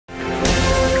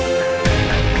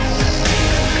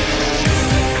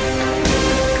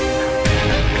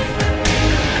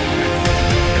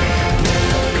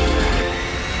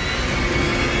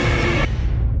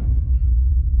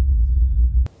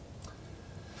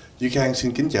Duy Khang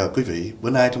xin kính chào quý vị. Bữa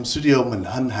nay trong studio mình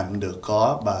hân hạnh được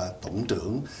có bà Tổng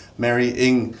trưởng Mary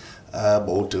Ing,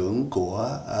 Bộ trưởng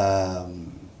của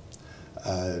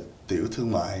tiểu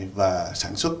thương mại và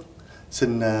sản xuất.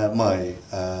 Xin mời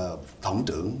Tổng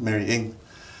trưởng Mary Ing.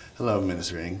 Hello,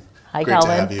 Minister Ing. Hi, Great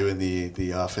Calvin. to have you in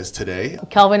the office today.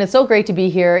 Calvin, it's so great to be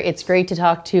here. It's great to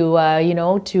talk to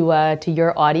to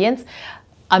your audience.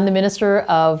 I'm the Minister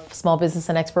of Small Business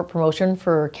and Export Promotion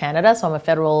for Canada, so I'm a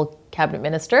federal cabinet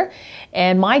minister,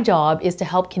 and my job is to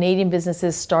help Canadian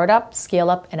businesses start up, scale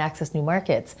up, and access new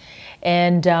markets.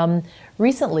 And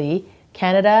recently,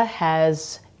 Canada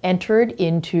has entered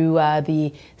into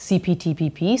the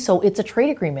CPTPP, so it's a trade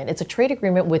agreement. It's a trade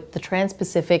agreement with the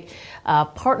Trans-Pacific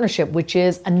Partnership, which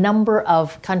is a number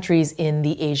of countries in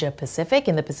the Asia-Pacific,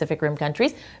 in the Pacific Rim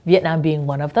countries, Vietnam being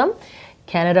one of them.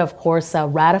 Canada, of course,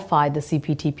 ratified the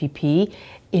CPTPP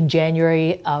in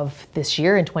January of this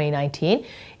year, in 2019.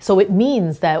 So it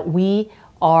means that we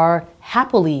are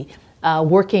happily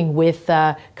working with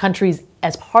countries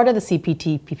as part of the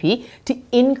CPTPP to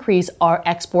increase our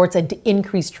exports and to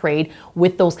increase trade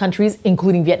with those countries,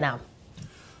 including Vietnam.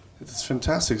 It's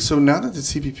fantastic. So now that the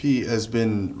CPP has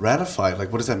been ratified,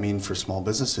 what does that mean for small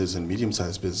businesses and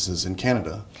medium-sized businesses in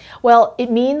Canada? Well,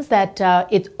 it means that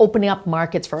it's opening up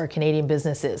markets for our Canadian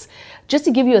businesses. Just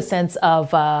to give you a sense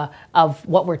of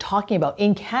what we're talking about,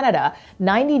 in Canada,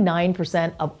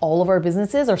 99% of all of our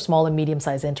businesses are small and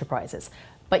medium-sized enterprises.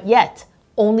 But yet,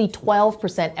 only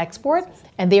 12% export,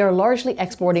 and they are largely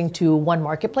exporting to one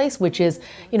marketplace, which is,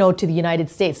 to the United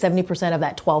States. 70% of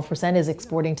that 12% is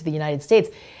exporting to the United States.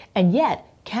 And yet,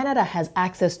 Canada has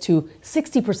access to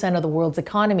 60% of the world's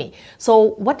economy.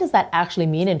 So what does that actually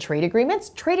mean in trade agreements?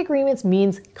 Trade agreements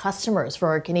means customers for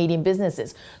our Canadian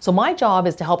businesses. So my job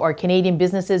is to help our Canadian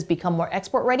businesses become more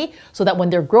export ready so that when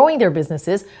they're growing their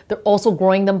businesses, they're also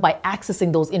growing them by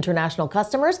accessing those international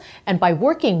customers and by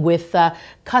working with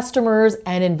customers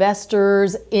and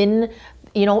investors in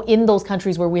those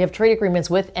countries where we have trade agreements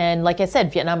with. And like I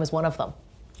said, Vietnam is one of them.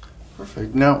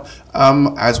 Perfect. Now,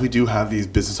 as we do have these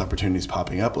business opportunities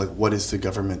popping up, what is the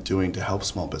government doing to help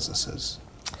small businesses?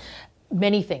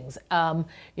 Many things. I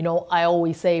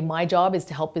always say my job is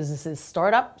to help businesses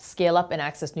start up, scale up, and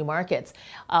access new markets.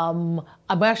 I'm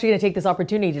actually going to take this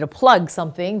opportunity to plug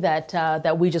something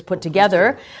that we just put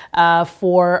together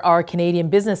for our Canadian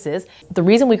businesses. The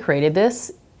reason we created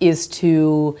this is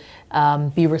to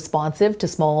be responsive to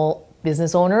small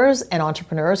business owners and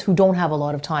entrepreneurs who don't have a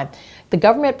lot of time. The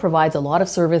government provides a lot of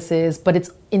services, but it's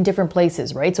in different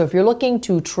places, right? So if you're looking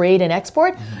to trade and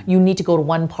export, you need to go to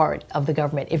one part of the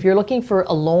government. If you're looking for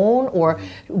a loan or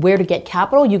where to get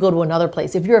capital, you go to another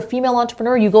place. If you're a female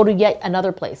entrepreneur, you go to yet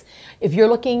another place. If you're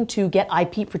looking to get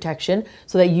IP protection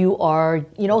so that you are,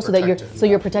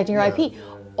 you're protecting your IP,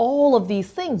 all of these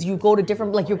things, you go to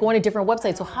different, you're going to different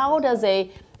websites. So how does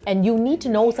and you need to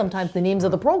know sometimes the names of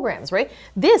the programs, right?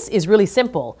 This is really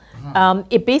simple.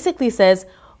 It basically says,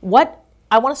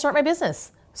 I want to start my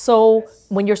business. So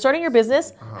when you're starting your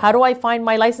business, how do I find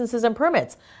my licenses and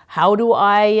permits? How do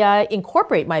I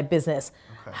incorporate my business?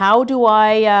 Okay. How do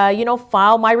I,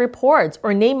 file my reports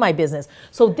or name my business?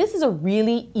 So this is a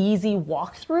really easy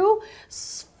walkthrough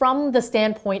from the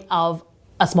standpoint of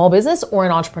a small business or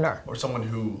an entrepreneur. Or someone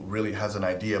who really has an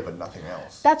idea but nothing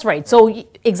else. That's right. So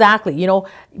exactly,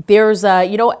 there's,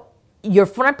 your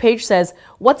front page says,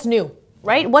 what's new,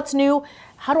 right? What's new?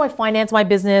 How do I finance my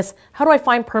business? How do I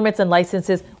find permits and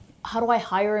licenses? How do I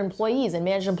hire employees and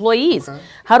manage employees? Okay.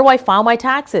 How do I file my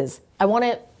taxes? I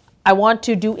want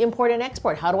to do import and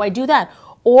export. How do I do that?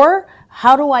 Or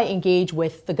how do I engage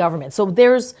with the government? So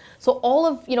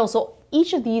so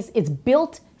each of these is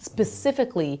built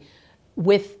specifically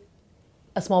with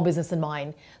a small business in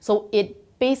mind. So it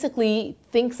basically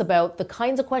thinks about the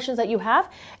kinds of questions that you have,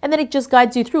 and then it just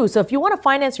guides you through. So if you want to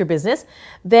finance your business,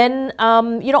 then,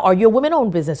 are you a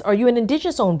women-owned business? Are you an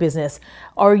Indigenous-owned business?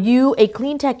 Are you a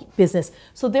clean tech business?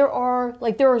 So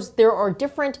there's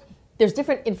different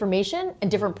information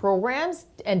and different programs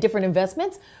and different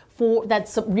investments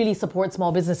that really support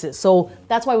small businesses. So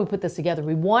that's why we put this together.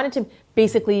 We wanted to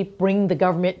basically bring the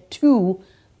government to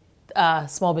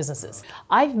small businesses.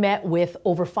 I've met with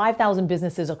over 5,000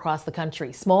 businesses across the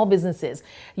country, small businesses,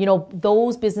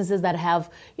 those businesses that have,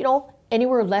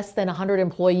 anywhere less than 100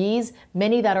 employees,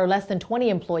 many that are less than 20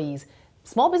 employees.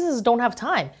 Small businesses don't have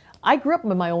time. I grew up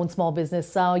with my own small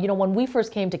business. When we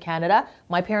first came to Canada,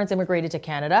 my parents immigrated to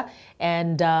Canada,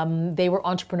 and they were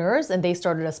entrepreneurs and they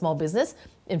started a small business.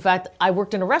 In fact, I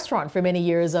worked in a restaurant for many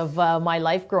years of my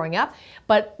life growing up.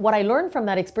 But what I learned from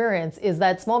that experience is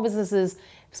that small businesses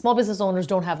Small business owners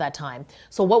don't have that time.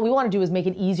 So what we want to do is make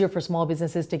it easier for small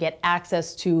businesses to get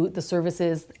access to the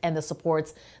services and the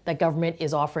supports that government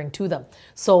is offering to them.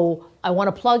 So I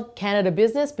want to plug Canada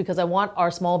Business because I want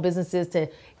our small businesses to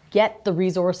get the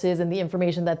resources and the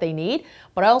information that they need.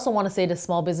 But I also want to say to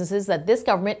small businesses that this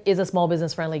government is a small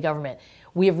business friendly government.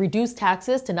 We have reduced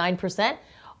taxes to 9%.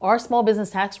 Our small business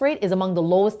tax rate is among the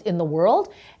lowest in the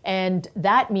world. And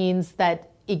that means that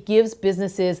it gives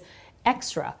businesses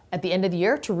extra at the end of the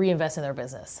year to reinvest in their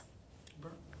business.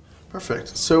 Perfect.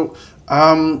 So,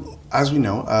 as we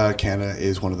know, Canada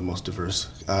is one of the most diverse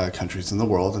countries in the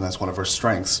world, and that's one of our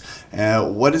strengths.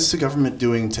 What is the government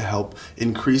doing to help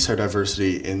increase our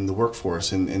diversity in the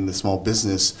workforce, in the small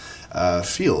business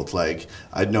field? Like,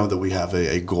 I know that we have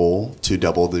a goal to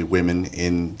double the women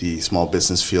in the small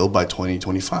business field by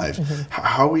 2025. Mm-hmm.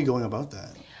 How are we going about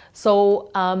that?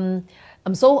 So,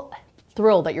 I'm so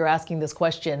thrilled that you're asking this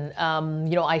question.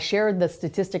 I shared the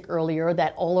statistic earlier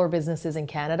that all our businesses in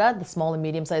Canada, the small and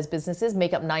medium-sized businesses,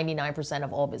 make up 99%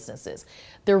 of all businesses.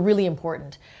 They're really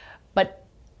important. But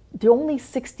only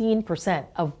 16%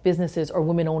 of businesses are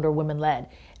women-owned or women-led,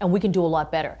 and we can do a lot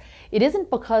better. It isn't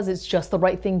because it's just the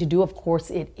right thing to do. Of course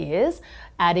it is,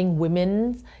 adding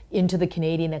women into the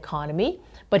Canadian economy.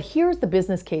 But here's the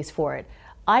business case for it.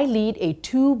 I lead a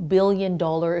 $2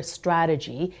 billion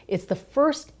strategy. It's the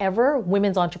first ever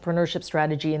women's entrepreneurship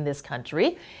strategy in this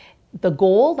country. The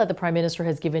goal that the Prime Minister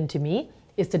has given to me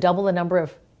is to double the number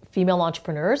of female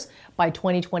entrepreneurs by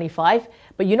 2025.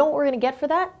 But you know what we're going to get for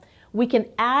that? We can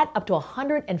add up to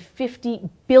 $150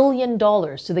 billion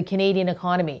to the Canadian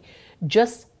economy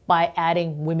just by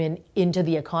adding women into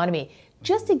the economy.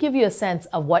 Just to give you a sense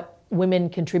of what women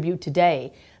contribute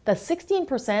today, the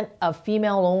 16% of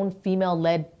female-owned,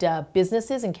 female-led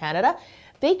businesses in Canada,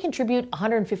 they contribute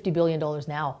 $150 billion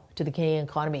now to the Canadian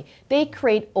economy. They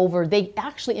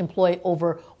actually employ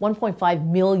over 1.5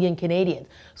 million Canadians.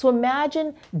 So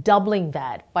imagine doubling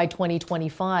that by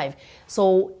 2025.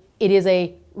 So it is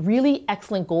a really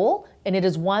excellent goal, and it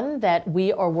is one that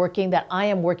I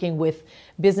am working with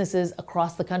businesses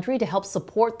across the country to help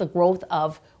support the growth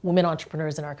of women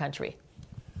entrepreneurs in our country.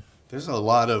 There's a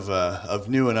lot of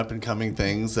new and up-and-coming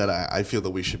things that I feel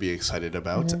that we should be excited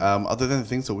about. Mm-hmm. Other than the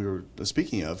things that we were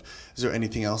speaking of, is there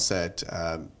anything else that,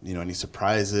 any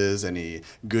surprises, any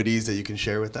goodies that you can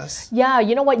share with us? Yeah,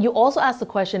 you know what? You also asked the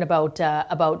question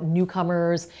about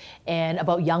newcomers and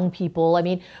about young people. I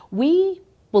mean, we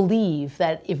believe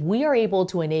that if we are able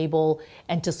to enable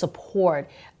and to support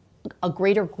a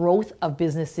greater growth of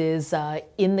businesses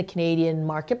in the Canadian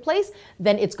marketplace,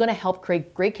 then it's going to help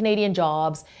create great Canadian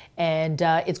jobs, and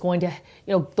it's going to,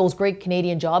 those great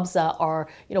Canadian jobs are,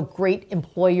 great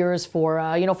employers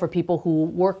for people who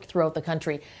work throughout the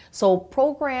country. So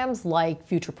programs like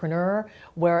Futurepreneur,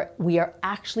 where we are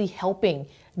actually helping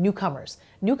newcomers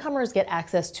get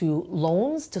access to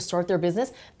loans to start their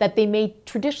business that they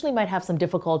traditionally might have some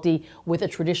difficulty with a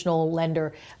traditional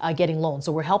lender getting loans.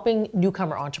 So we're helping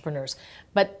newcomer entrepreneurs.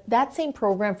 But that same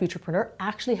program, Futurepreneur,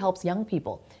 actually helps young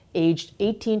people aged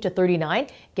 18 to 39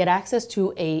 get access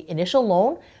to an initial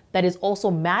loan that is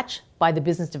also matched by the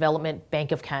Business Development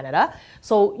Bank of Canada.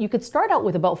 So you could start out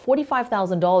with about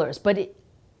 $45,000, but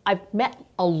I've met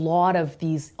a lot of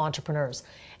these entrepreneurs.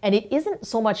 And it isn't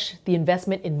so much the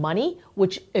investment in money,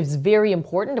 which is very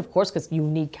important, of course, because you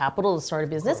need capital to start a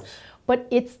business, but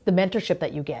it's the mentorship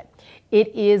that you get.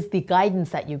 It is the guidance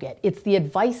that you get. It's the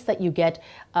advice that you get.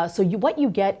 What you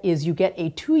get is you get a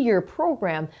 2-year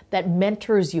program that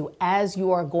mentors you as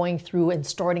you are going through and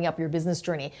starting up your business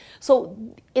journey. So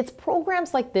it's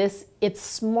programs like this, it's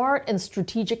smart and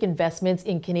strategic investments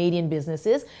in Canadian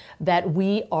businesses that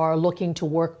we are looking to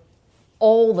work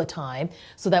all the time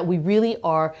so that we really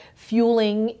are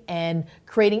fueling and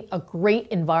creating a great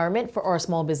environment for our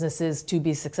small businesses to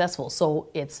be successful. So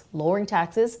it's lowering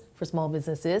taxes for small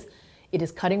businesses. It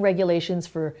is cutting regulations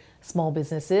for small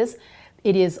businesses.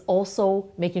 It is also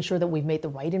making sure that we've made the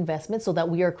right investments so that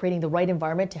we are creating the right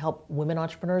environment to help women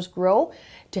entrepreneurs grow,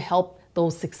 to help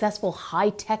those successful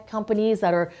high-tech companies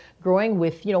that are growing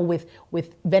with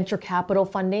venture capital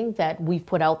funding that we've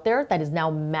put out there that is now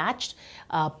matched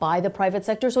by the private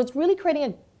sector. So it's really creating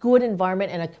a good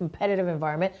environment and a competitive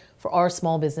environment for our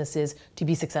small businesses to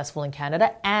be successful in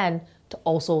Canada and to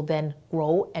also then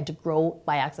grow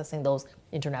by accessing those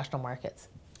international markets.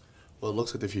 Well, it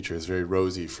looks like the future is very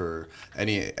rosy for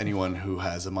anyone who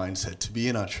has a mindset to be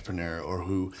an entrepreneur or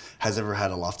who has ever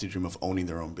had a lofty dream of owning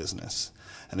their own business.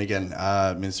 And again,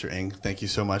 Minister Ng, thank you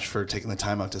so much for taking the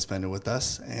time out to spend it with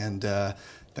us. And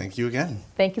thank you again.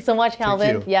 Thank you so much,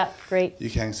 Calvin. Yeah, great. You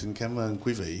can xin cảm ơn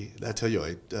quý vị đã theo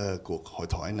dõi cuộc hội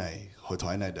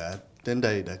thoại này đã đến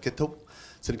đây đã kết thúc.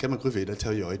 Xin cảm ơn quý vị đã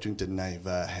theo dõi chương trình này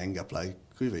và hẹn gặp lại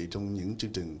quý vị trong những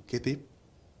chương trình kế tiếp.